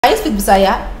Can you speak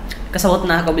Bisaya? Kasabot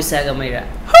na ako Bisaya Moira.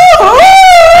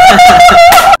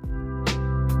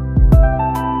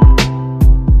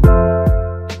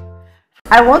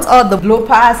 I want all the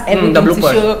bloopers, everything the bloopers.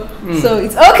 to show. So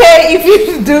it's okay if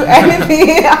you do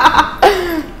anything.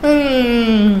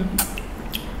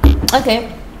 Okay.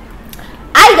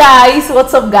 Hi guys,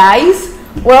 what's up guys?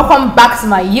 Welcome back to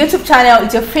my YouTube channel.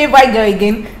 It's your favorite girl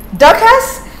again,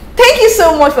 Dorcas. Thank you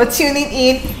so much for tuning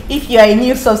in. If you are a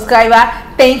new subscriber,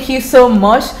 thank you so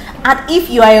much. And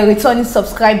if you are a returning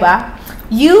subscriber,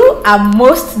 you are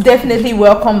most definitely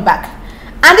welcome back.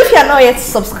 And if you are not yet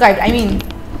subscribed, I mean,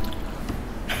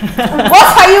 what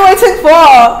are you waiting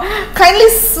for? Kindly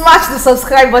smash the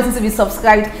subscribe button to be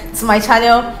subscribed to my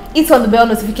channel. Hit on the bell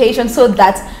notification so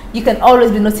that you can always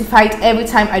be notified every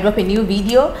time I drop a new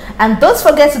video. And don't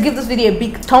forget to give this video a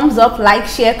big thumbs up, like,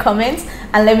 share, comment,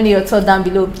 and let me know your thoughts down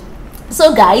below.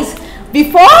 So guys,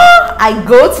 before I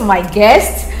go to my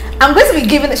guest, I'm going to be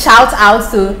giving a shout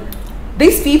out to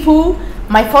these people.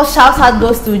 My first shout out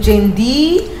goes to Jane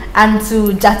D, and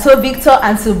to Jato Victor,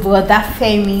 and to Brother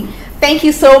Femi. Thank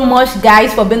you so much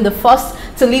guys for being the first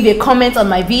to leave a comment on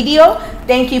my video.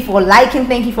 Thank you for liking,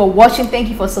 thank you for watching, thank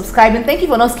you for subscribing, thank you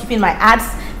for not skipping my ads.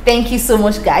 Thank you so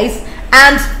much guys.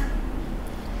 And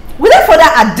without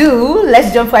further ado,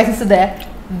 let's jump right into the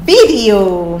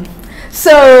video.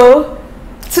 So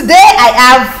today I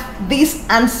have this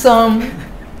handsome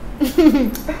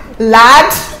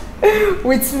lad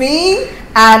with me,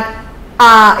 and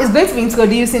he's going to be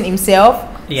introducing himself.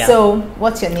 Yeah. So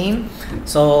what's your name?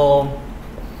 So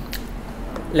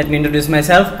let me introduce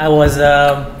myself. I was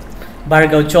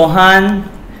Bhargav Chauhan.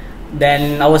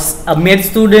 Then I was a med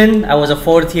student. I was a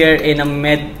 4th year in a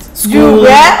med school. You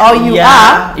were or you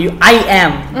are? I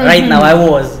am right now. I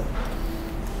was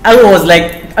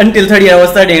like until 3rd year I was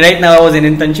studying. Right now I was in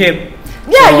internship.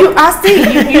 Yeah, so, you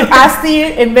are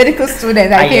still a medical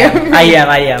student. I am.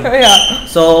 Yeah.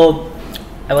 So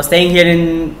I was staying here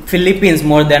in Philippines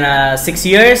more than 6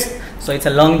 years. So it's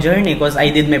a long journey because I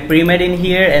did my pre-med in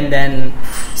here and then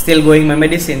still going my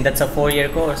medicine. That's a 4-year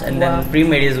course, and then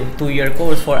pre-med is a 2-year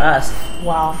course for us.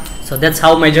 Wow. So that's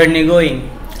how my journey going.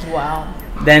 Wow.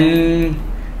 Then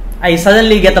I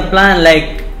suddenly get a plan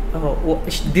like, oh,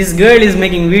 this girl is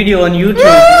making video on YouTube.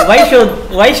 Why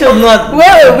should not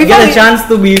get a chance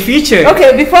to be featured?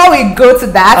 Okay, before we go to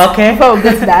that,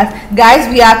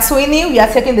 guys, we are twinning. We are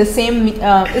taking the same.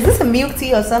 Is this a milk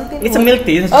tea or something? It's a milk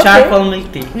tea. It's charcoal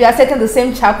milk tea. We are taking the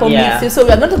same charcoal milk tea, so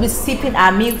we are going to be sipping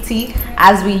our milk tea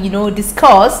as we,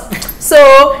 discussed. So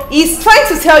he's trying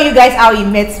to tell you guys how he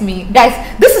met me, guys.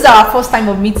 This is our first time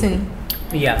of meeting.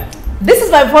 Yeah. This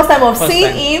is my first time of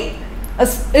seeing him.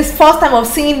 It's first time of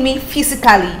seeing me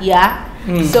physically, yeah.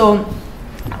 So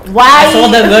why? I saw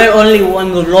the girl only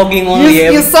on vlogging only.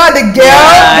 You saw the girl.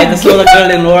 Yeah, I saw the girl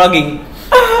in vlogging.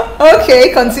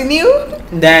 Okay, continue.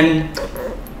 Then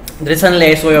recently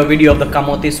I saw your video of the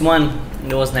Kamotis one.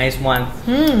 It was nice one.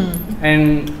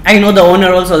 And I know the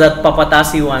owner also, that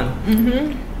Papatasi one.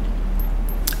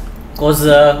 Cause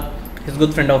he's a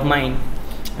good friend of mine.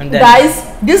 And then, guys,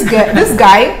 this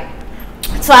guy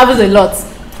travels a lot.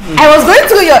 I was going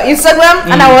through your Instagram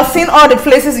and I was seeing all the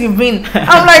places you've been.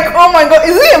 I'm like, oh my god,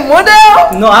 is he a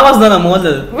model? No, I was not a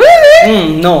model.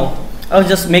 Really? No, I was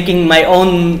just making my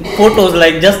own photos.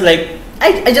 I just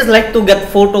like to get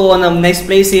photo on nice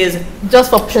places.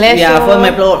 Just for pleasure. Yeah, for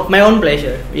my own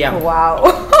pleasure. Yeah. Wow.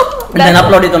 And then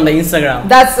upload it on the Instagram.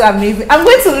 That's amazing. I'm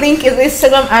going to link his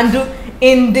Instagram handle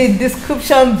in the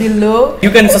description below.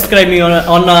 You can subscribe me on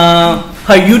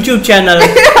her YouTube channel.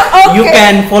 Okay. You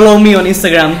can follow me on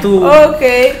Instagram too.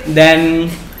 Okay.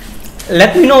 Then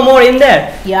let me know more in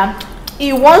there. Yeah.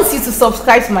 He wants you to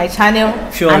subscribe to my channel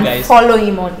and guys. Follow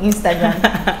him on Instagram.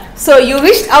 So you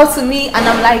reached out to me and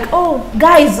I'm like, oh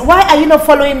guys, why are you not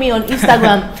following me on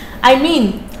Instagram? I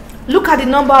mean, look at the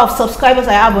number of subscribers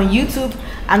I have on YouTube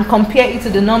and compare it to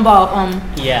the number of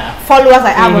followers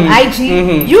I have on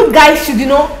IG. You guys should,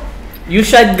 you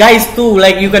should guys too,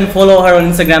 like you can follow her on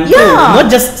Instagram too. Not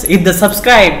just hit the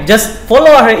subscribe, just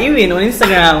follow her even on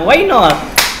Instagram. Why not?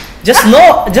 Just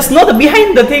know the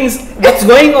behind the things, what's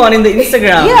going on in the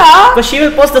Instagram. Yeah. Because she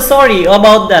will post a story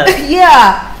about that.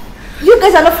 Yeah. You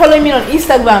guys are not following me on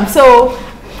Instagram, so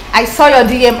I saw your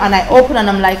DM and I opened and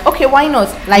I'm like, okay, why not?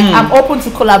 Like I'm open to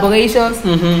collaborations.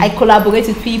 I collaborate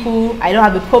with people. I don't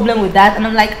have a problem with that. And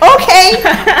I'm like, okay,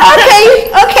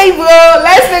 okay, bro,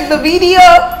 let's make the video.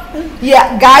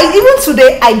 Yeah, guys, even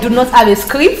today I do not have a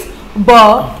script,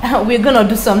 but we're gonna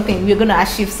do something. We're gonna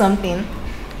achieve something.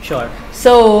 Sure.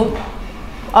 So,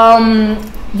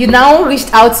 you now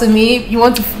reached out to me. You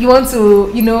want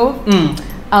to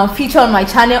feature on my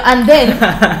channel, and then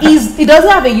he doesn't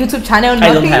have a YouTube channel, nothing.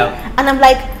 I don't have. And I'm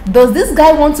like, does this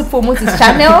guy want to promote his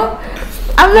channel?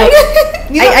 I'm like,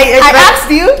 I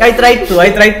asked you. I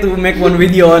tried to make one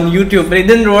video on YouTube, but it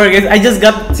didn't work. I just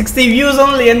got 60 views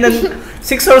only, and then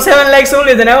 6 or 7 likes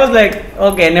only. Then I was like,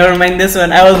 okay, never mind this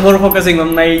one. I was more focusing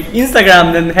on my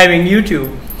Instagram than having YouTube.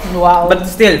 Wow. But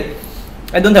still,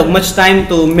 I don't have much time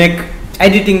to make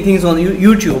editing things on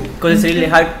YouTube, because it's really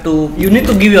hard to. You need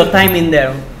to give your time in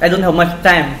there. I don't have much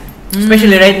time,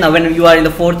 especially right now when you are in the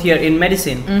 4th year in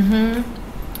medicine.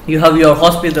 You have your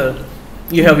hospital.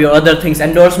 You have your other things,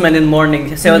 endorsement in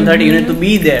morning, 7:30, you need to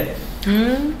be there.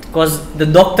 Because the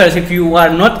doctors, if you are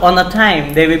not on a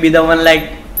time, they will be the one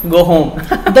like, go home.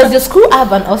 Does your school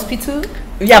have an hospital?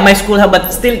 Yeah, my school have,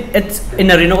 but still it's in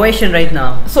a renovation right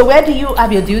now. So where do you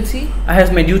have your duty? I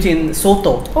have my duty in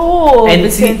Soto. Oh,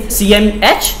 and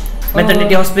CMH,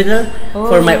 maternity hospital,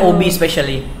 for my OB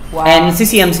especially. Wow. And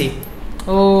CCMC.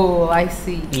 Oh, I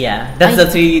see. Yeah, that's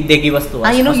the 3 they give us to us.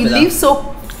 And you know, hospital. You live so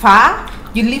far.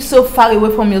 You live so far away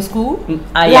from your school?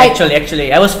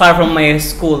 Actually, I was far from my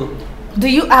school. Do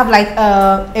you have like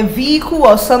a vehicle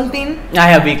or something?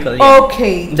 I have a vehicle, yeah.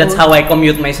 Okay. That's how I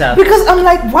commute myself. Because I'm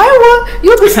like, why will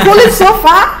you be schooling so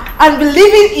far and be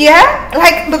living here?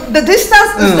 Like the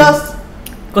distance is just...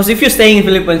 Because if you're staying in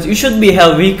Philippines, you should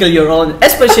have vehicle your own,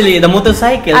 especially the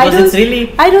motorcycle, because it's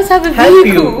really I don't have a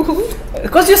vehicle.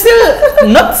 Because you're still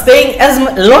not staying as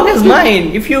long as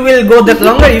mine. If you will go that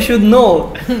longer, you should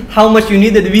know how much you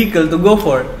need a vehicle to go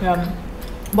for. Yeah.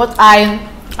 But I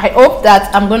hope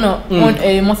that I'm gonna own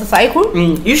a motorcycle.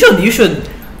 You should.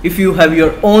 If you have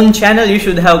your own channel, you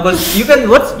should have, because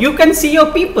you can see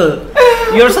your people,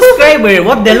 your subscriber,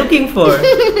 what they're looking for.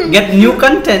 Get new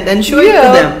content and show it to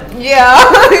them. Yeah,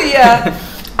 yeah.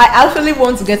 I actually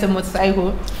want to get a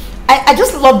motorcycle. I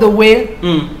just love the way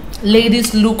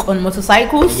ladies look on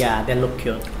motorcycles. Yeah, they look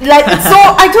cute. Like it's so,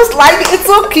 I just like it. It's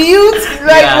so cute.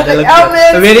 Like yeah, with the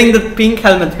helmet, wearing the pink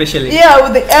helmet, especially. Yeah,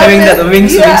 with the helmet, having that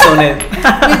wings on it.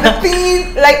 With the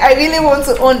pin, like I really want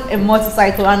to own a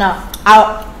motorcycle, and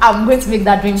I'm going to make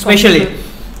that dream come true. Especially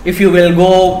if you will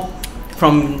go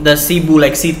from the Cebu,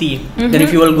 like city, then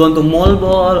if you will go to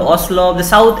Molbol, Oslo, the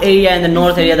south area and the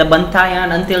north area, the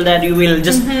Bantayan, until that you will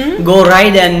just go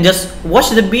ride and just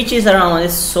watch the beaches around.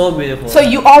 It's so beautiful. So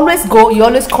you always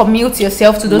commute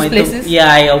yourself to those places?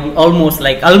 Yeah, I almost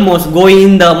go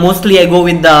in the, mostly I go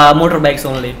with the motorbikes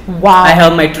only. Wow. I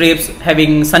have my trips,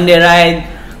 having Sunday ride,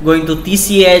 going to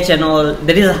TCH and all.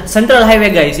 There is a central highway,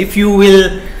 guys. If you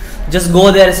will just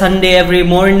go there Sunday every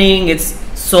morning, it's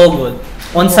so good.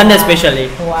 On Sunday especially,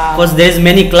 because there's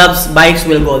many clubs, bikes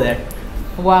will go there.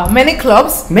 Wow, many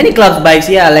clubs? Many clubs, bikes,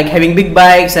 yeah, like having big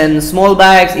bikes and small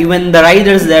bikes, even the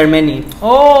riders there are many.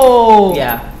 Oh,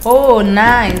 yeah. Oh,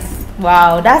 nice.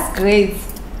 Wow, that's great.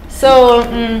 So,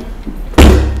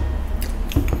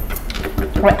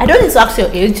 I don't need to ask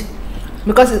your age,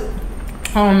 because it's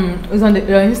on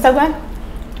your Instagram.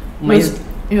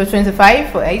 You're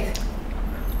 25, right?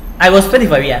 I was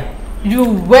 25, yeah. You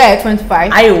were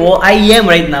 25. I am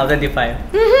right now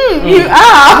 25. You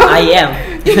are. I am.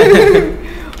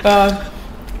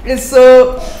 You're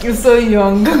so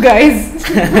young, guys.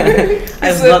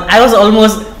 I was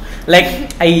almost like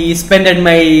I spent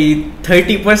my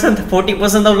 30%,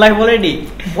 40% of life already.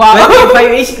 Wow.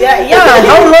 25 yeah.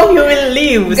 How long you will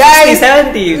live? Guys,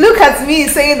 60, 70. Look at me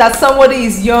saying that somebody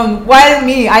is young, while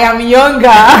me, I am younger.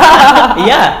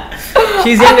 Yeah.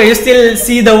 She's younger. You still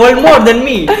see the world more than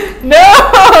me. No.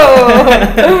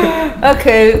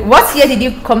 Okay. What year did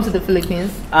you come to the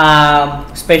Philippines?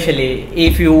 Especially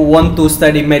if you want to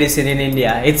study medicine in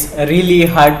India, it's really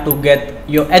hard to get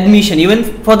your admission. Even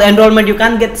for the enrollment, you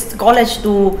can't get college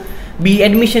to be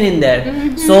admission in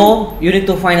there. So you need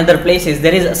to find other places.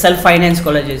 There is self-finance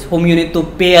colleges whom you need to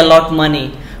pay a lot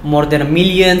money, more than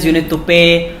millions you need to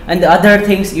pay, and the other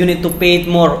things you need to pay it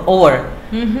more over.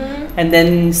 And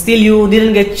then still you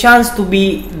didn't get chance to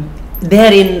be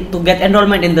there to get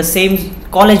enrollment in the same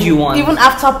college you want. Even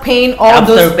after paying all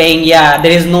those. After paying, yeah,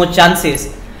 there is no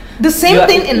chances. The same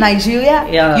thing in Nigeria.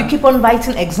 Yeah. You keep on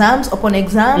writing exams upon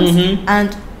exams,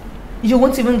 and you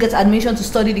won't even get admission to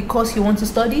study the course you want to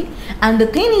study. And the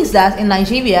thing is that in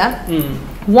Nigeria,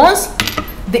 once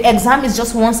the exam is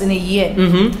just once in a year.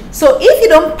 So if you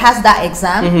don't pass that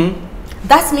exam,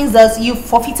 that means that you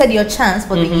forfeited your chance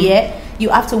for the year. You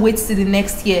have to wait till the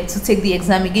next year to take the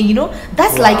exam again. You know,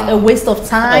 that's like a waste of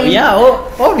time.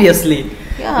 Obviously.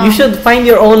 Yeah. You should find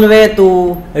your own way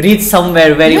to reach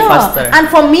somewhere very faster. And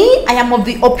for me, I am of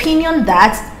the opinion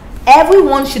that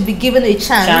everyone should be given a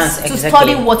chance to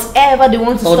study whatever they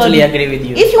want to study. Totally agree with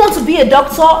you. If you want to be a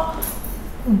doctor,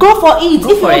 go for it.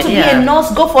 If you want to be a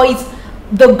nurse, go for it.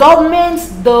 The government,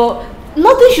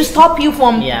 nothing should stop you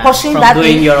from pursuing that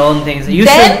doing thing. your own things. You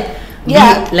should be,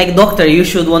 like doctor, you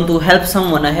should want to help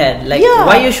someone ahead. Like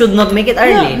why you should not make it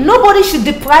early? Nobody should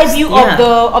deprive you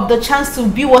of the chance to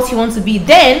be what you want to be.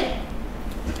 Then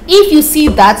if you see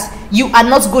that you are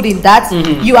not good in that,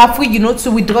 you are free,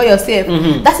 to withdraw yourself.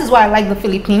 That is why I like the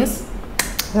Philippines.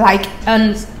 Like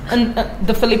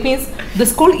the Philippines, the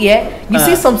school here, you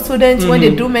see some students when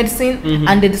they do medicine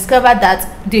and they discover that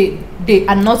they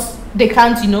are not, they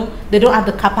can't, they don't have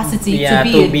the capacity to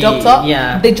be a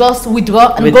doctor. They just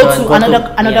withdraw and go to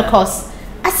another course.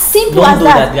 As simple as that.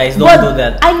 Don't do that, guys. Don't do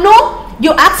that. I know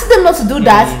you're asking them not to do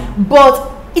that, but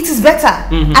it is better.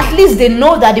 At least they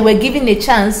know that they were given a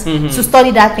chance to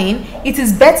study that thing. It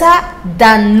is better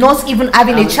than not even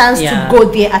having a chance to go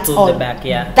there at all.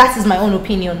 That is my own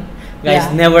opinion.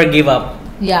 Guys, never give up.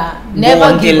 Never give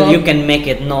up until you can make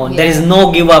it. No, there is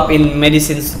no give up in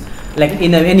medicines. Like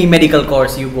in any medical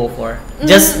course you go for,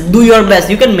 just do your best.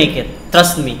 You can make it.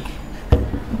 Trust me.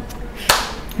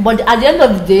 But at the end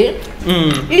of the day,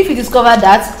 if you discover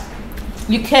that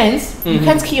you can't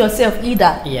kill yourself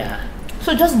either.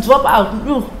 So just drop out.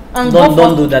 And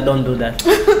don't do that. Don't do that.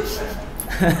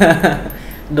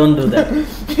 Don't do that.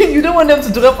 You don't want them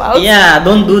to drop out? Yeah,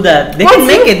 don't do that. They can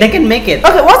make it. They can make it.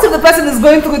 Okay, what if the person is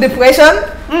going through depression?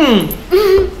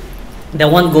 They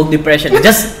won't go depression.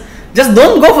 Just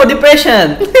don't go for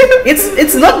depression.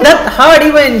 It's not that hard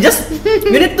even. Just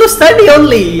you need to study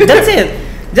only. That's it.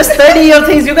 Just study your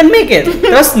things. You can make it.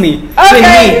 Trust me.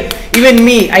 Okay. Even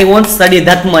me, I won't study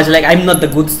that much. Like I'm not the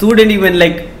good student. Even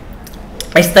like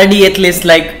I study at least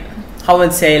like how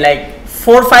would say like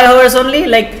 4 or 5 hours only.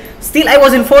 Like still I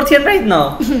was in 4th year right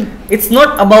now. It's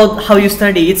not about how you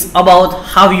study. It's about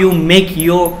how you make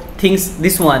your things.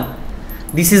 This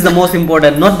is the most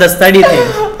important, not the study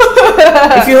thing.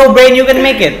 If you have brain, you can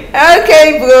make it.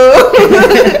 Okay, bro.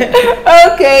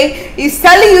 Okay, he's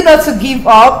telling you not to give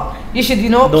up. You should,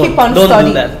 keep on studying. Don't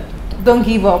do that. Don't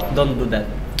give up. Don't do that.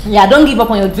 Yeah, don't give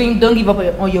up on your dream. Don't give up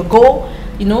on your goal.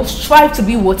 Strive to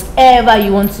be whatever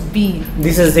you want to be.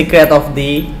 This is the secret of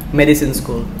the medicine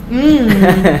school.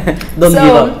 Don't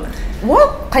give up.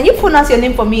 What? Can you pronounce your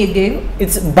name for me again?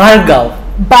 It's Bargav.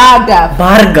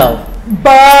 Bargav.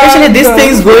 Especially these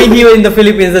things going here in the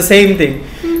Philippines, the same thing.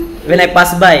 When I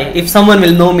pass by, if someone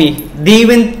will know me, they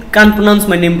even can't pronounce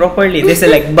my name properly. They say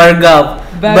like Bargav,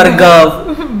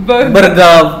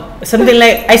 something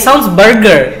like I sounds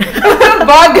burger.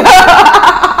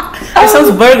 I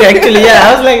sounds burger actually. Yeah,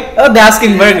 I was like, oh, they're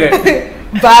asking burger.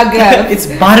 Bargav. It's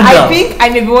Bargav. I think I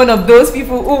may be one of those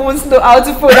people who won't know how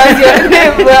to pronounce your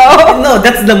name well. No,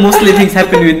 that's the mostly things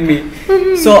happen with me.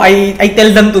 So I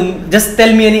tell them to just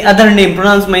tell me any other name,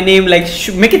 pronounce my name like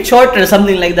make it shorter,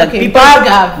 something like that. Okay,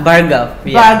 Bargav.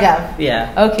 Yeah.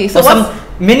 Yeah. Okay, so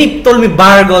many told me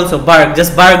Barg also. Barg,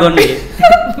 just Barg only.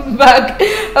 Barg.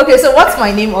 Okay, so what's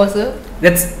my name also?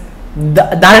 That's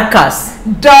Darkas.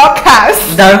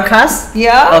 Darkas?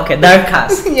 Yeah. Okay,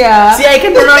 Darkas. Yeah. See, I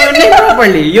can pronounce your name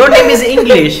properly. Your name is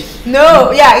English.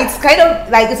 No, yeah, it's kind of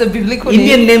like it's a biblical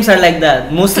Indian names are like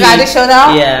that. Mostly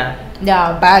traditional. Yeah.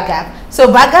 Yeah, Bargav. So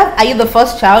Bargav, are you the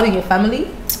first child in your family?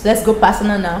 Let's go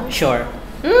personal now. Sure.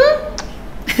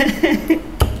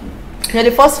 You're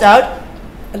the first child?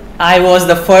 I was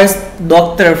the first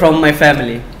doctor from my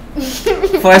family.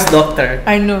 First doctor.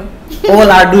 I know. All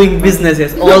are doing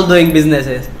businesses. All doing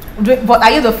businesses. But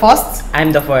are you the first?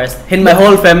 I'm the first. In my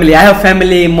whole family. I have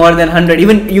family more than 100.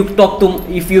 Even you talk to,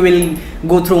 if you will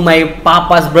go through my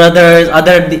papa's brothers,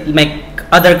 my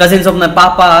other cousins of my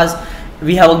papa's,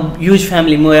 we have a huge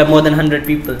family, more than 100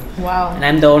 people. Wow. And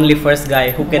I'm the only first guy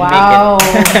who can make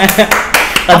it.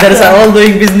 Others are all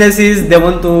doing businesses. They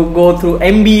want to go through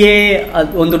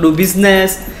MBA, want to do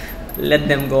business. Let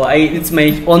them go. It's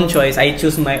my own choice. I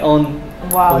choose my own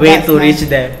way to reach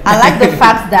there. I like the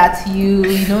fact that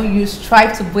you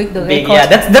strive to break the record. Yeah,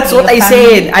 that's what I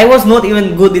said. I was not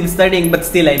even good in studying, but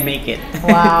still I make it.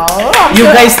 Wow. You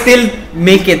guys still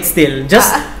make it still.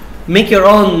 Just make your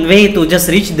own way to just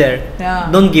reach there. Yeah.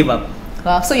 Don't give up.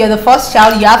 Wow. So you're the first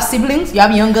child. You have siblings? You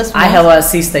have youngest ones? I have a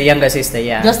sister, younger sister,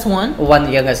 yeah. Just one?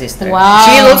 One younger sister. Wow.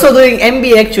 She is also doing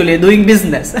MBA actually, doing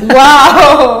business.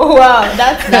 Wow. Wow.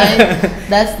 That's nice.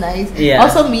 That's nice. Yeah.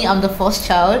 Also me, I'm the first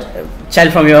child.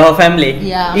 Child from your family?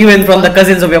 Yeah. Even from the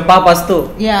cousins of your papas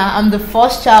too? Yeah, I'm the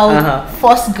first child,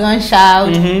 first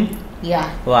grandchild.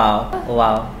 Yeah. Wow.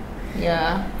 Wow.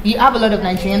 Yeah. You have a lot of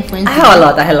Nigerian friends? I have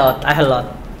a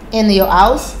lot. In your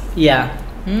house? Yeah.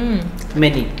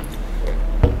 Many.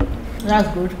 That's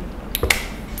good.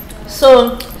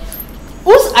 So,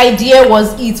 whose idea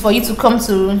was it for you to come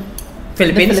to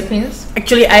Philippines. The Philippines.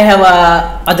 Actually, I have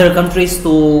other countries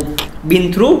to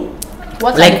been through.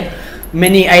 What? Like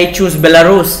many, I choose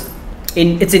Belarus.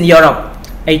 It's in Europe.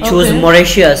 I choose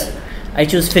Mauritius. I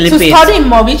choose Philippines. To study in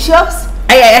Mauritius?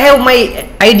 I have my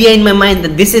idea in my mind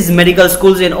that this is medical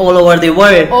schools in all over the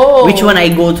world. Oh. Which one I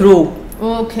go through?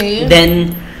 Okay.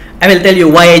 Then I will tell you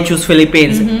why I choose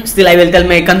Philippines. Still, I will tell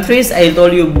my countries. I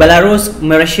told you Belarus,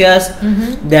 Mauritius,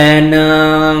 then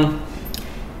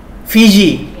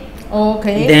Fiji.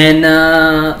 Okay. Then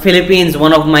Philippines,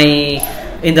 one of my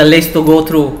in the list to go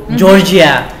through.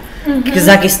 Georgia,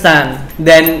 Kazakhstan.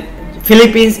 Then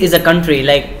Philippines is a country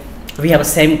like we have the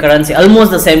same currency, almost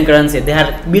the same currency. They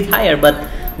are a bit higher, but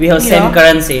we have same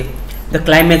currency. The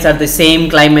climates are the same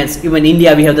climates. Even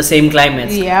India, we have the same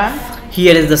climates. Yeah.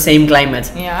 Here is the same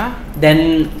climate. Yeah.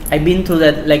 Then I've been through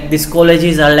that. Like these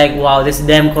colleges are like, wow, these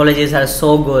damn colleges are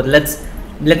so good.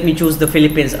 Let me choose the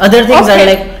Philippines. Other things are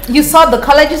like, you saw the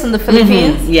colleges in the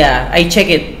Philippines. Yeah, I check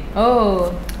it.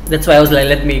 Oh. That's why I was like,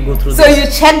 let me go through. So this.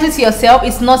 you checked it yourself.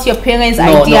 It's not your parents'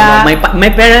 No. idea. My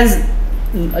parents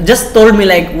just told me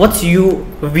like, what's you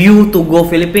view to go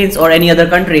Philippines or any other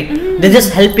country. They're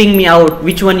just helping me out.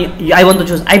 Which one I want to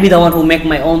choose. I be the one who make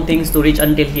my own things to reach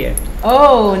until here.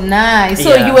 Oh, nice.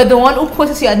 So you were the one who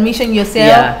processed your admission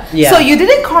yourself. Yeah. So you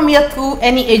didn't come here through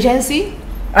any agency?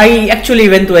 I actually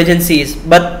went to agencies,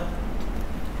 but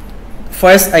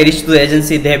first I reached to the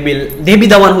agency. They be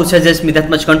the one who suggests me that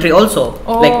much country also.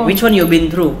 Like which one you've been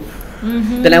through.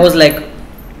 Then I was like,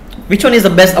 which one is the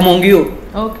best among you?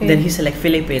 Okay. Then he said like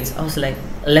Philippines. I was like,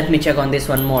 let me check on this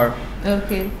one more.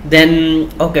 Okay. Then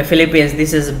Philippines.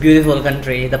 This is a beautiful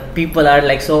country. The people are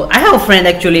like so. I have a friend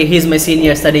actually. He's my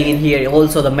senior studying in here,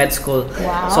 also the med school.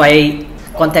 Wow. So I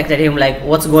contacted him like,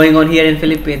 what's going on here in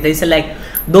Philippines? They said like,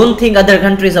 don't think other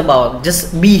countries about.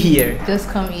 Just be here. Just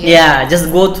come here. Yeah.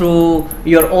 Just go through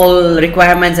your all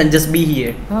requirements and just be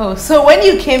here. Oh, so when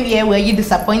you came here, were you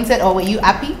disappointed or were you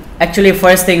happy? Actually,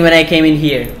 first thing when I came in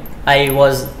here, I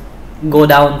was go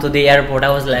down to the airport. I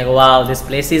was like, wow, this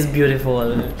place is beautiful.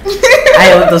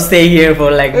 I want to stay here for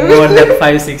like more than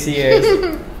 5-6 years.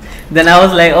 Then I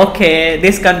was like, okay,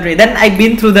 this country. Then I've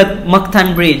been through that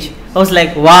Mactan bridge. I was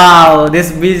like, wow,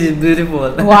 this bridge is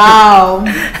beautiful. Wow.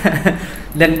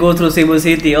 Then go through Cebu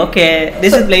City. Okay,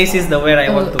 this place is the where I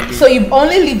want to be. So you've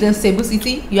only lived in Cebu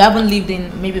City? You haven't lived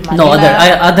in maybe Manila? No,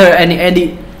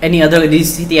 any other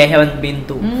this city I haven't been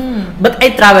to. But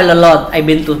I travel a lot. I've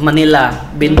been to Manila,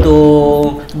 been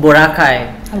to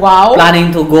Boracay. Wow.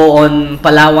 Planning to go on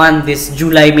Palawan this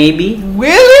July maybe.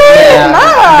 Really? Yeah.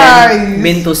 Nice. Then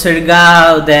been to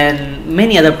Surigao, then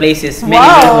many other places, many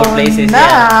wow. beautiful places.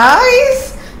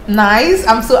 Nice. Yeah. Nice.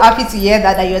 I'm so happy to hear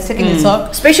that you're taking this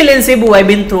up. Especially in Cebu, I've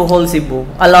been through whole Cebu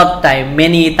a lot time.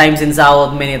 Many times in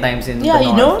South, many times in the North.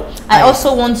 You know, I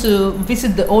also want to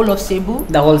visit the whole of Cebu.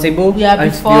 The whole Cebu? Yeah,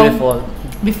 it's beautiful.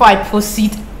 Before I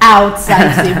proceed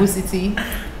outside Cebu City.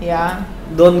 Yeah.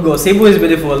 Don't go. Cebu is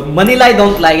beautiful. Manila, I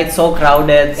don't like it. So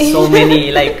crowded. So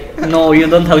many. Like, no, you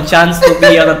don't have chance to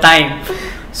be on a time.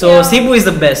 So Cebu is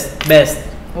the best.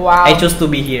 Wow. I choose to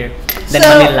be here. Then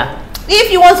Manila.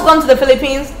 If you want to come to the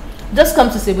Philippines, just come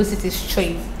to Cebu City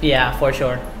straight. Yeah, for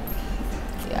sure.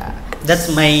 Yeah.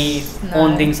 That's my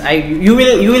own things. You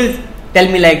will tell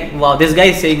me like, wow, this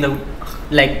guy is saying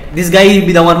this guy will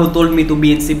be the one who told me to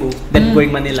be in Cebu than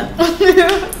going Manila.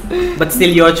 But still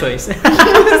your choice.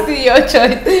 Still your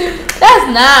choice. That's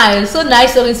nice. So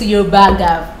nice talking to you,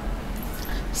 Bagab.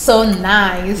 So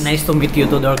nice. Nice to meet you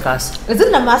too, Dorcas. Is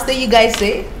it namaste you guys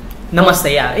say?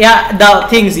 Namaste, yeah. Yeah, the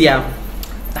things, yeah.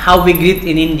 How we greet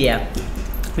in India.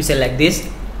 We say like this.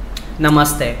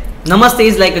 Namaste. Namaste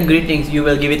is like a greeting. You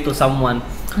will give it to someone.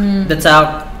 That's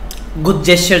a good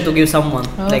gesture to give someone.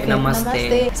 Okay, like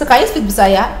namaste. So can you speak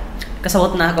Bisaya?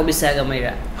 Kasawat na ako Bisaya,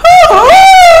 Mayra.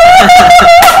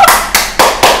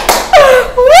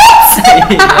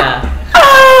 Yeah.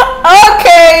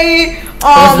 Okay.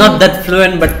 I was not that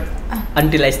fluent, but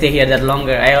until I stay here that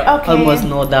longer, I almost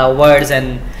know the words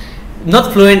and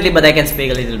not fluently, but I can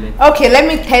speak a little bit. Okay, let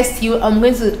me test you. I'm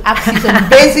going to ask you some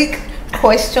basic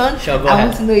question. Sure, go I ahead.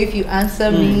 want to know if you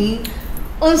answer me.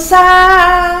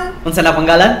 Unsa na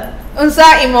panggalan?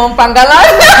 Unsa imong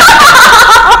panggalan?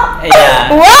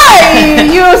 Yeah. Why?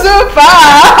 You so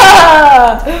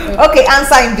far. Okay,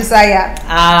 answer in Bisaya.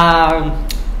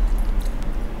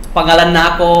 Pangalan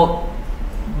na ako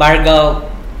Bargaw,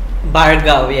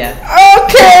 yeah.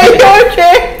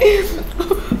 Okay.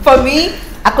 For me,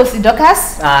 ako si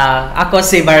Dorcas. Ako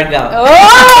si Bargaw. Oh!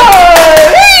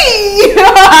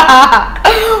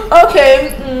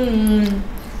 Okay.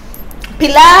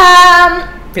 Pila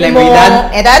mo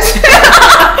edad?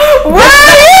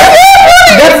 Why?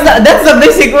 That's the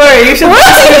basic word. You should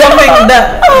say something the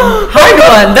hard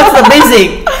one. That's the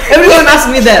basic. Everyone asks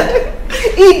me that.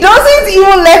 He doesn't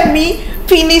even let me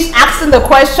finish asking the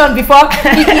question before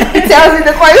he tells me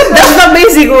the question. That's the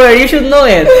basic word. You should know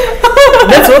it.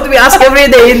 That's what we ask every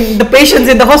day in the patients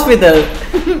in the hospital.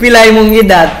 Pilay mong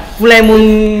edad. Pilay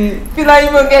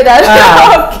mong edad.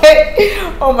 Okay.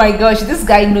 Oh my gosh, this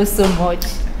guy knows so much.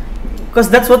 Because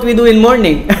that's what we do in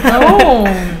morning. Oh.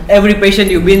 Every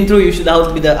patient you've been through, you should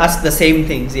ask the same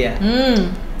things. Yeah.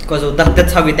 Because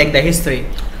that's how we take the history.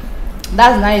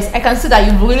 That's nice. I can see that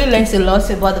you really learned a lot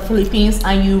about the Philippines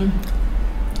and you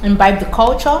imbibe the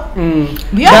culture.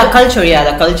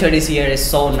 The culture this year is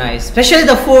so nice, especially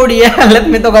the food. Yeah, let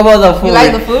me talk about the food. You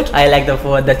like the food? I like the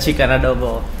food. The chicken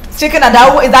adobo. Chicken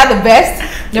adobo, is that the best?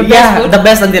 Best food? The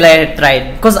best until I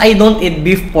tried. Because I don't eat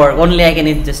beef pork. Only I can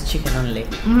eat just chicken only.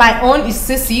 My own is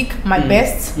sisig. My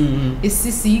best is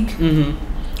sisig.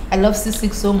 I love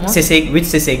sisig so much. Sisig? Which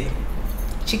sisig?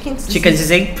 Chicken sisig. Chicken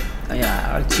sisig? Oh,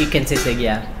 yeah, or chicken sisig.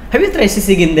 Yeah. Have you tried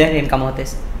sisig in there in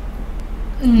Camotes?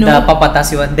 No. The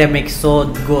papatasi one, they make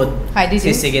so good. I did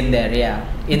sisig in there, yeah.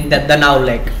 In the now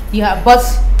leg. Yeah, but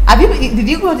did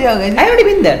you go there already? I already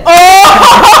been there.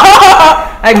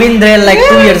 Oh! I've been there like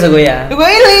 2 years ago, yeah.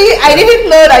 Really? I didn't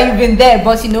know that you've been there,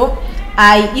 but you know,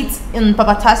 I eat in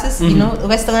papatasis, you know,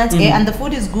 restaurants here, and the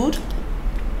food is good.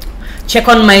 Check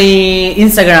on my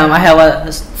Instagram. I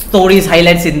have stories,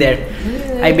 highlights in there.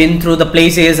 Really? I've been through the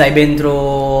places. I've been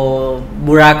through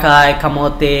Boracay,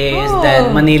 Camotes,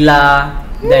 then Manila,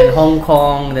 then Hong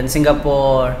Kong, then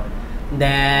Singapore,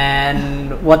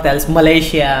 then what else?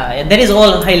 Malaysia. There is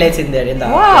all highlights in there.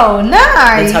 Wow,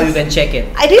 nice. That's how you can check it.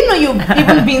 I didn't know you've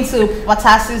even been to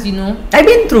Patasis, you know. I've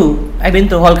been through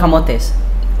all Camotes.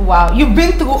 Wow, you've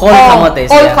been through all Camotes.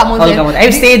 Camotes.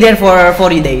 I've stayed there for 4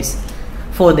 days.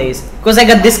 Because I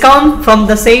got discount from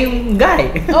the same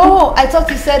guy. Oh, I thought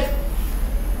you said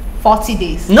 40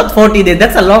 days. Not 40 days,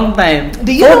 that's a long time. 4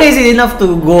 days is enough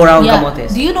to go around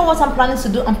Camotes. Do you know what I'm planning to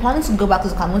do? I'm planning to go back to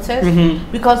Camotes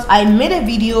because I made a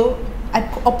video, I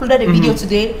uploaded a video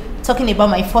today talking about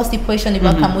my first impression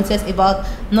about Camotes, about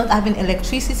not having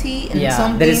electricity and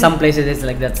something. There is some places it's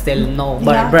like that still,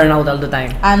 burn out all the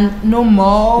time. And no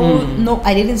mall,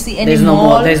 I didn't see any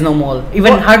mall. There's no mall.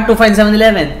 Even hard to find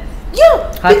 7-Eleven.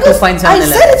 Yeah, because I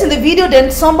said it in the video,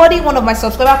 then one of my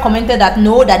subscribers commented that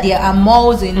there are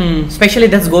malls in... Especially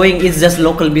it's just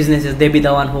local businesses, they be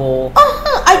the one who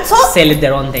I thought sell it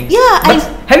their own thing. Yeah, but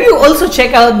have you also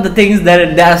checked out the things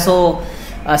that they are so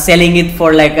selling it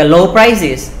for like a low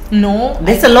prices? No.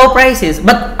 There's a low prices,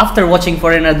 but after watching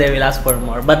Foreigner, they will ask for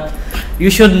more. But you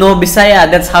should know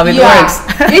Bisaya, that's how it works.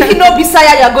 If you know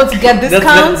Bisaya, you're going to get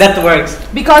discounts. That works.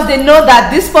 Because they know that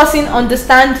this person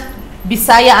understands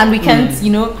Bisaya and we can't, you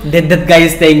know. That guy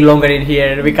is staying longer in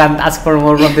here. We can't ask for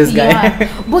more from this guy.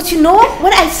 But you know,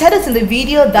 when I said it in the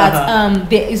video that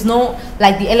there is no,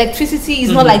 like the electricity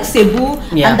is not like Cebu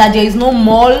and that there is no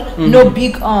mall, no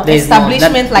big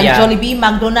establishment like Jollibee,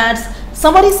 McDonald's.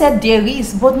 Somebody said there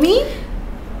is, but me?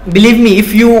 Believe me,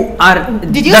 if you are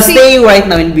staying right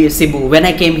now in Cebu, when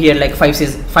I came here like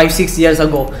 5-6 years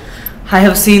ago, I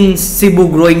have seen Cebu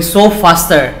growing so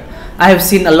faster. I have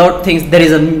seen a lot of things. There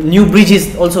is a new bridge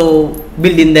is also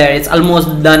built in there. It's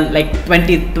almost done, like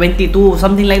 2022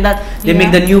 something like that. They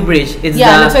make the new bridge. It's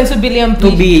the 22 billion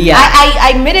bridge.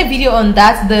 I made a video on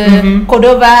that. The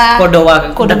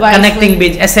Cordova connecting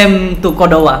bridge, SM to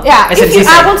Cordova. Yeah, if you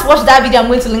haven't watched that video, I'm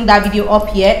going to link that video up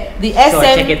here. The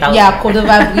check it out.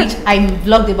 Cordova bridge. I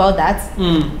vlogged about that.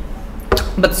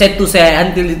 But sad to say,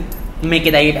 until make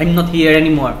it, I'm not here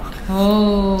anymore.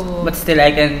 Oh. But still,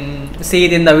 I can see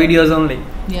it in the videos only.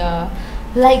 Yeah.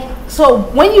 Like, so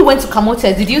when you went to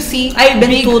Camotes, did you see... I've been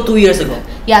 2 years ago.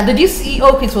 Yeah, did you see...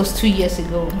 Okay, it was 2 years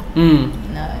ago.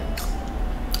 Nice.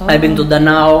 I've been to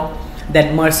Danao,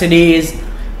 then Mercedes,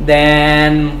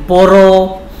 then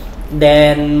Poro,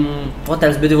 then... What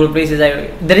else? Beautiful places.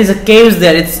 There is a caves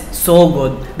there. It's so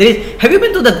good. Have you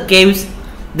been to the caves?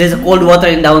 There's cold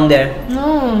water down there.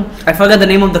 No. I forgot the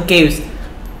name of the caves.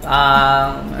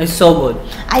 It's so good.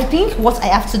 I think what I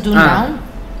have to do now,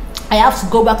 I have to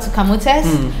go back to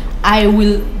Camotes. I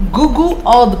will Google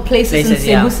all the places in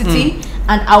Cebu City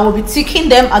and I will be ticking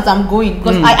them as I'm going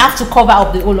because I have to cover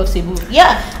up the whole of Cebu.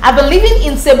 Yeah, I've been living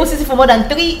in Cebu City for more than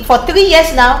 3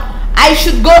 years now. I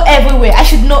should go everywhere. I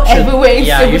should know everywhere in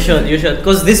Cebu City. You should.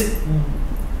 Because this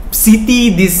city,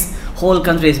 this whole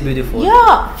country is beautiful.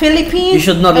 Yeah, Philippines. You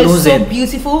should not lose it.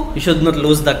 Beautiful. You should not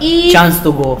lose the chance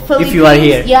to go if you are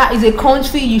here. Yeah, it's a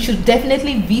country you should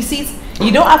definitely visit.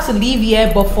 You don't have to live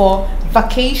here, but for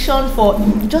vacation, for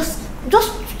just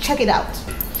check it out.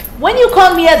 when you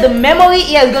come here, the memory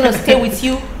here is gonna stay with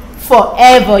you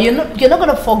forever. You're not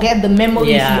gonna forget the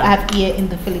memories you have here in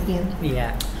the Philippines.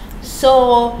 Yeah.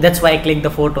 So that's why I click the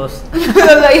photos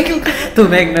like, to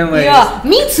make memories. Yeah,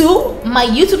 me too. My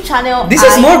YouTube channel. This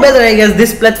is more better, I guess.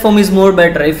 This platform is more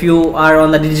better if you are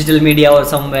on the digital media or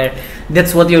somewhere.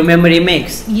 That's what your memory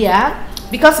makes. Yeah,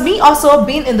 because me also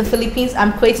being in the Philippines,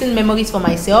 I'm creating memories for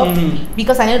myself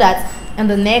because I know that in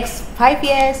the next 5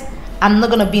 years, I'm not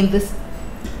gonna be in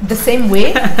the same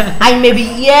way. I may be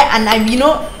here, and I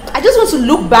just want to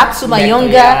look back to my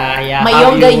younger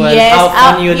years, how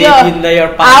fun you did in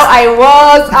your past, how I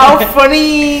was, how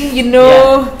funny,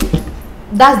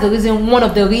 That's the reason, one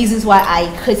of the reasons why I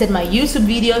created my YouTube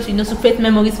videos, to create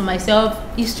memories for myself,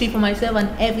 history for myself, and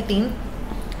everything.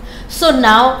 So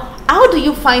now, how do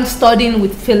you find studying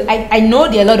with I know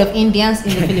there are a lot of Indians in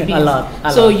the Philippines. a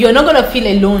lot. So you're not gonna feel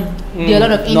alone. There are a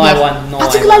lot of Indians,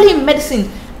 particularly in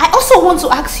medicine. I also want to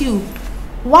ask you,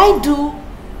 why do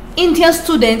Indian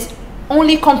students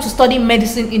only come to study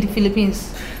medicine in the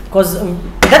Philippines? Because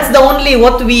that's the only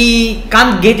what we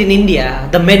can't get in India.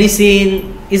 The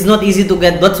medicine is not easy to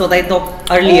get. That's what I talked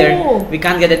earlier. Oh. We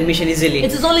can't get admission easily.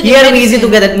 It is only here easy to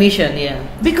get admission. Yeah.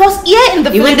 Because here in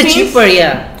the Philippines, even the cheaper.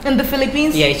 Yeah. In the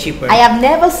Philippines, yeah, it's cheaper. I have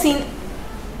never seen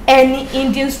any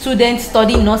Indian student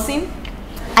study nursing.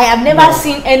 I have never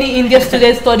seen any Indian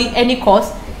student study any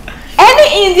course.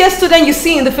 Any Indian student you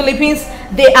see in the Philippines,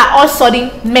 they are all studying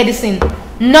medicine.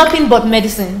 Nothing but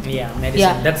medicine. Yeah, medicine.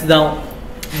 Yeah. That's the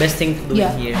best thing to do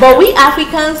here. But we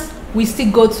Africans, we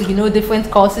still go to different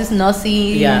courses,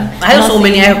 nursing. Yeah, I have so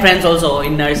many. I have friends also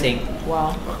in nursing.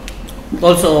 Wow.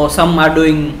 Also, some are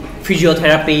doing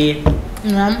physiotherapy,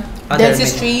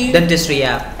 dentistry. Dentistry,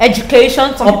 yeah.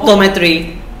 Education.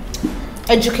 Optometry.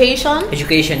 Education.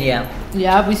 Education, yeah.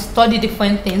 Yeah, we study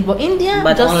different things, but India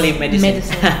but just only medicine.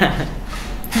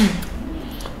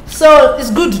 So it's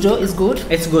good though. It's good.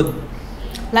 It's good.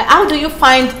 Like, how do you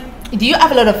find? Do you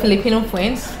have a lot of Filipino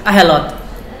friends? I have a lot.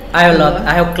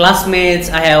 I have classmates.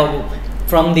 I have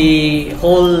from the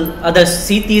whole other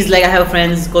cities. Like I have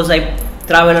friends because I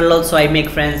travel a lot, so I make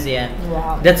friends. Yeah.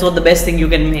 Wow. That's what the best thing you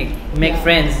can make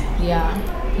friends. Yeah.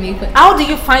 How do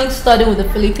you find studying with the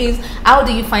Philippines? How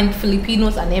do you find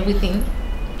Filipinos and everything?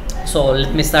 So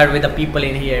let me start with the people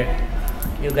in here.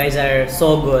 You guys are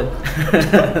so good.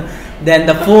 Then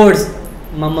the foods,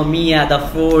 Mamma Mia, the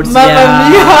foods. Mamma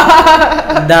Mia.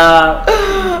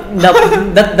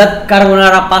 that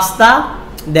carbonara pasta.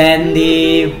 Then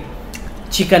the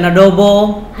chicken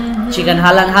adobo, chicken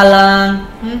halang-halang.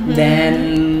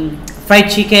 Then fried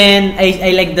chicken.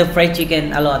 I like the fried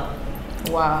chicken a lot.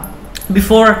 Wow.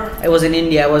 Before I was in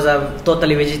India, I was a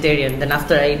totally vegetarian. Then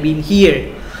after I've been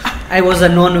here, I was a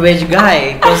non-veg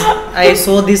guy because I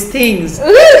saw these things.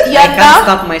 I can't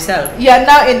stop myself. You are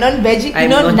now a non-veg.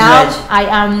 Now veg. I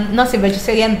am not a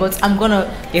vegetarian, but I'm gonna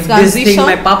if transition. This thing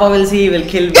my papa will see, he will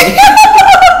kill me.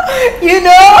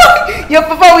 Your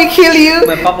papa will kill you.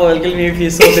 My papa will kill me if he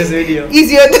saw this video.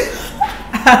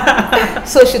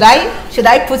 So should I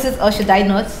put it or should I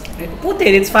not? Put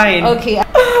it, it's fine. Okay,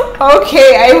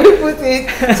 I will put it.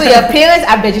 So your parents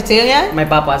are vegetarian? My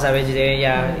papa's a vegetarian,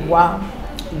 yeah. Wow.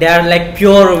 They are like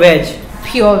pure veg.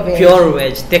 Pure veg. Pure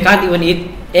veg. They can't even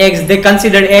eat eggs. They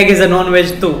consider egg as a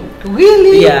non-veg too.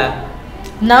 Really? Yeah.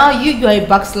 Now you are a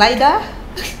backslider?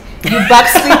 You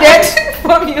backslided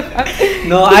from your family?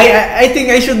 No, I think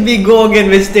I should go again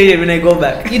vegetarian when I go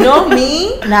back. Me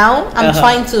now,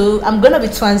 I'm gonna be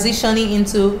transitioning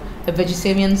into a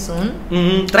vegetarian soon.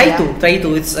 Try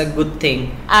to. It's a good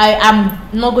thing. I am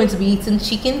not going to be eating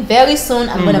chicken very soon.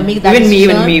 I'm gonna make that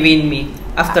decision. Even me.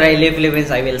 After I leave Philippines,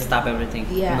 I will stop everything.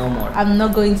 Yeah. No more. I'm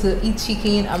not going to eat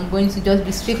chicken. I'm going to just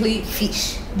be strictly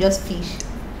fish. Just fish.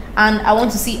 And I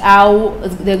want to see how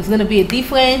there's going to be a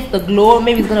difference. The glow,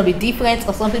 maybe it's going to be different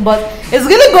or something. But it's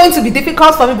really going to be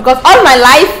difficult for me because all my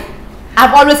life,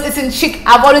 I've always eaten chicken.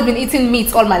 I've always been eating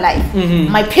meat all my life.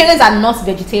 My parents are not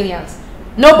vegetarians.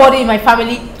 Nobody in my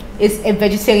family is a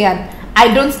vegetarian.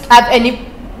 I don't have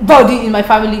anybody in my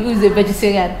family who is a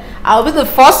vegetarian. I'll be the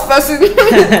first person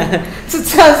to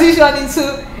transition into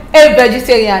a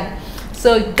vegetarian.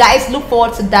 So guys, look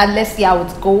forward to that. Let's see how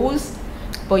it goes.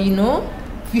 But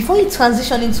before you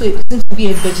transition into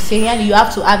be a vegetarian, you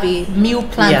have to have a meal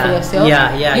plan for yourself.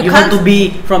 You have to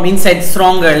be from inside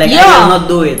stronger. Like I will not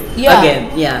do it again.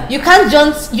 You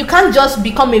can't just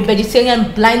become a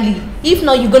vegetarian blindly. If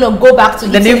not, you're gonna go back to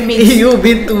eating meat. You've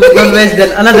been to non-veg,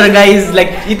 then another guy is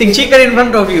like eating chicken in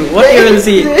front of you. What you will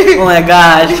see? Oh my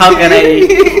gosh, how can I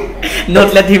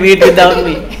not let him eat without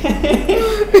me?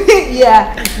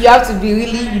 Yeah, you have to be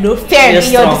really, fair in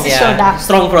your decision.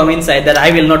 Strong from inside that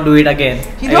I will not do it again.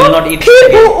 I will not eat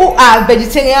people who are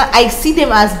vegetarian, I see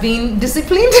them as being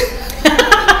disciplined.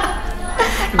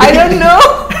 I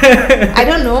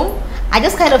don't know. I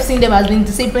just kind of see them as being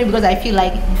disciplined because I feel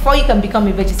like before you can become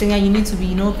a vegetarian, you need to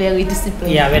be, very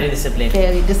disciplined. Yeah, very disciplined.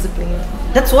 Very disciplined.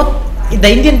 That's what the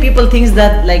Indian people thinks,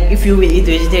 that like if you will eat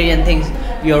vegetarian things,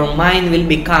 your mind will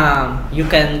be calm. You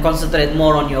can concentrate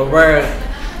more on your work.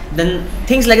 Then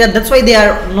things like that. That's why they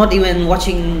are not even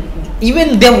watching.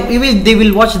 Even they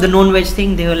will watch the non-veg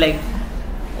thing. They were like,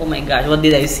 oh my gosh, what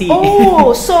did I see?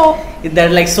 Oh, so they're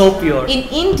like so pure. In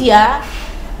India,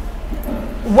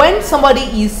 when somebody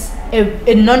is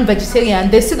a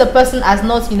non-vegetarian, they see the person as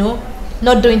not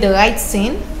doing the right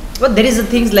thing. But there is a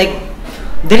things like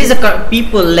there is a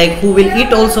people like who will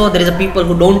eat also. There is a people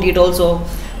who don't eat also.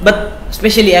 But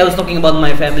especially I was talking about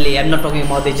my family. I'm not talking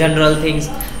about the general things.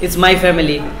 It's my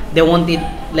family. They won't eat,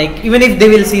 like even if they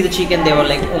will see the chicken, they were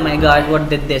like, oh my gosh, what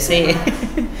did they say?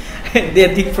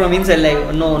 They think from inside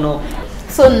like no.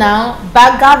 So now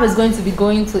Bhargav is going to be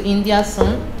going to India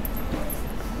soon.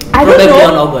 I Probably don't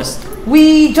know. on August.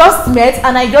 We just met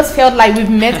and I just felt like we've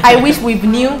met. I wish we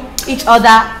knew each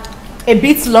other a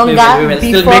bit longer. We will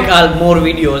still make more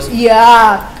videos.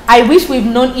 Yeah, I wish we've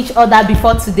known each other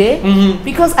before today,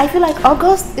 because I feel like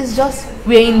August is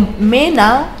we're in May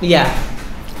now. Yeah.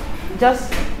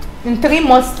 Just in 3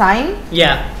 months time.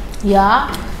 Yeah. Yeah.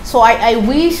 So I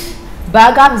wish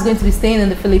Bhargav is going to be staying in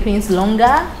the Philippines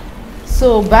longer.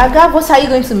 So Bhargav, what are you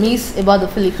going to miss about the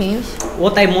Philippines?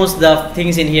 What I most the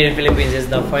things in here in Philippines is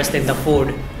the first thing, the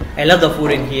food. I love the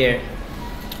food in here.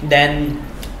 Then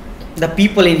the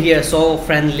people in here are so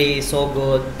friendly, so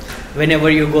good. Whenever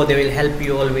you go, they will help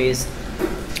you always.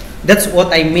 That's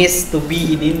what I miss to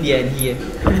be in India and here.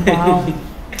 Wow.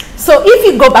 So if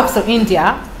you go back to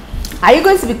India, are you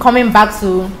going to be coming back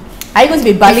to? Are you going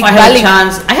to be Bali? If I have a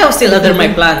chance, I have still other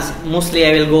my plans. Mostly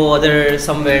I will go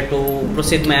somewhere to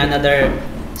proceed my another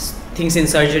things in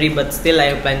surgery, but still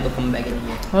I have planned to come back in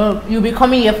here. Oh, you'll be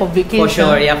coming here for vacation. For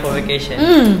sure, yeah, for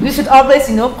vacation. You should always,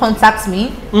 contact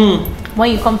me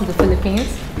when you come to the Philippines.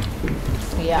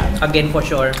 Yeah. Again, for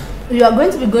sure. You are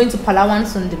going to be going to Palawan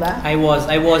soon, diba? I was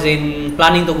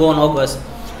planning to go in August.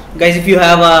 Guys, if you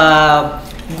have a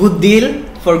good deal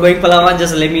for going Palawan,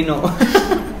 just let me know.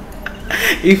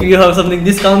 If you have something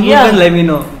discount, let me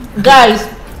know. Guys,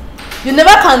 you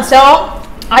never can tell.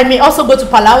 I may also go to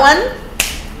Palawan.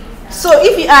 So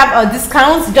if you have a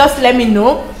discount, just let me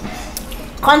know.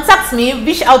 Contact me,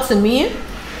 reach out to me.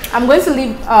 I'm going to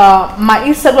leave my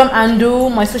Instagram handle,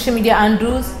 my social media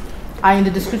handles are in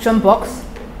the description box.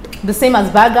 The same as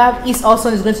Bhargav is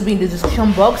also going to be in the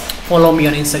description box. Follow me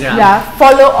on Instagram. Yeah,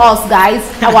 follow us, guys.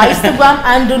 Our Instagram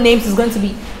handle names is going to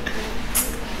be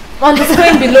on the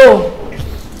screen below.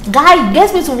 Guys,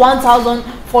 get me to 1,000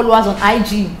 followers on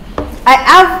IG. I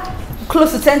have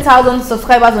close to 10,000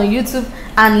 subscribers on YouTube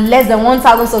and less than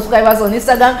 1,000 subscribers on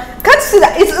Instagram. Can't you see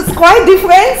that it's quite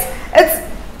different?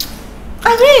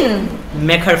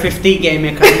 Make her 50k,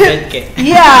 make her 100k.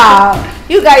 Yeah,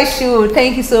 you guys should.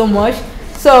 Thank you so much.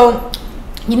 So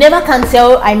you never can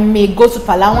tell. I may go to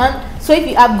Palawan. So if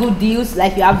you have good deals,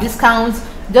 like you have discounts,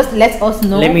 just let us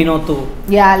know. Let me know too.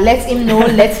 Yeah, let him know.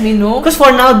 Let me know. Because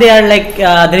for now they are like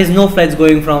there is no flights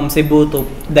going from Cebu to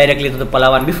directly to the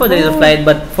Palawan. Before there is a flight,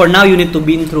 but for now you need to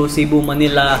be through Cebu,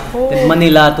 Manila, then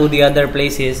Manila to the other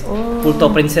places, Punto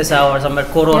Princesa or somewhere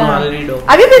Coronado. Yeah.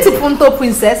 Have you been to Punto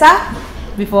Princesa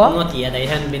before? Not yet. I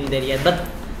haven't been there yet, but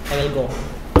I will go.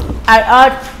 I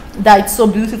heard that it's so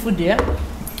beautiful there.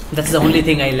 That's the only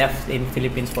thing I left in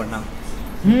Philippines for now.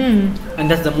 And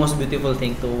that's the most beautiful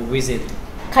thing to visit.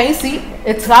 Can you see?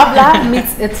 A traveler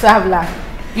meets a traveler.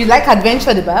 You like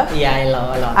adventure, diba? Yeah, I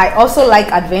love a lot. I also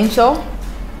like adventure.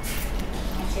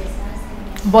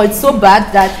 But it's so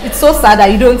bad that it's so sad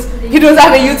that you don't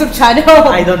have a YouTube channel.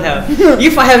 I don't have.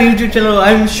 If I have a YouTube channel,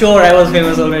 I'm sure I was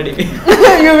famous already.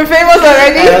 You'll be famous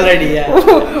already? Already, yeah.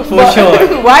 For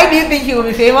sure. Why do you think you will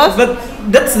be famous? But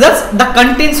that's the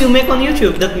contents you make on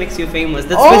YouTube that makes you famous.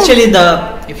 That's especially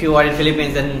if you are in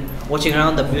Philippines and watching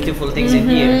around the beautiful things in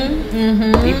here.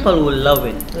 People will love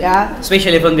it. Yeah.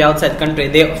 Especially from the outside country.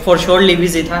 They for surely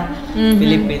visit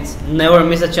Philippines. Never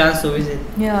miss a chance to visit.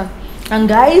 Yeah. And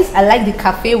guys, I like the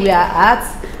cafe we are at.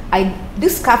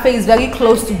 This cafe is very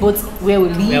close to both where we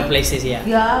live. We have places, yeah.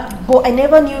 Yeah, but I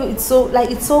never knew it's so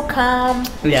calm,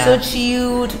 so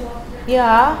chilled.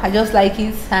 Yeah, I just like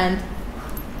it. And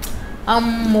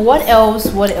what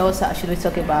else should we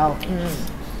talk about?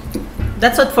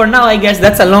 That's it for now, I guess.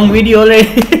 That's a long video already.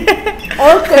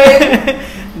 Okay.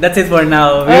 That's it for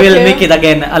now. We will make it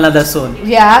again another soon.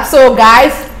 Yeah. So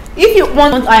guys, If you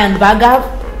want I and Baga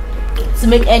to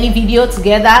make any video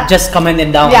together, just comment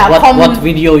it down. Yeah, what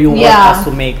video you want us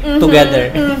to make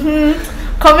together.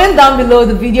 Comment down below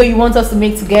the video you want us to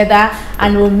make together,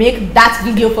 and we'll make that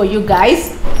video for you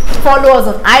guys. Follow us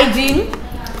on IG,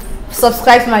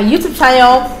 subscribe to my YouTube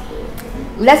channel.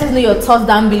 Let us know your thoughts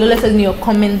down below. Let us know your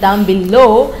comment down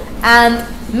below, and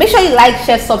make sure you like,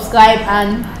 share, subscribe,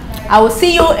 and I will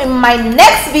see you in my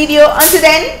next video. Until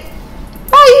then,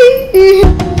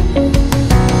 bye.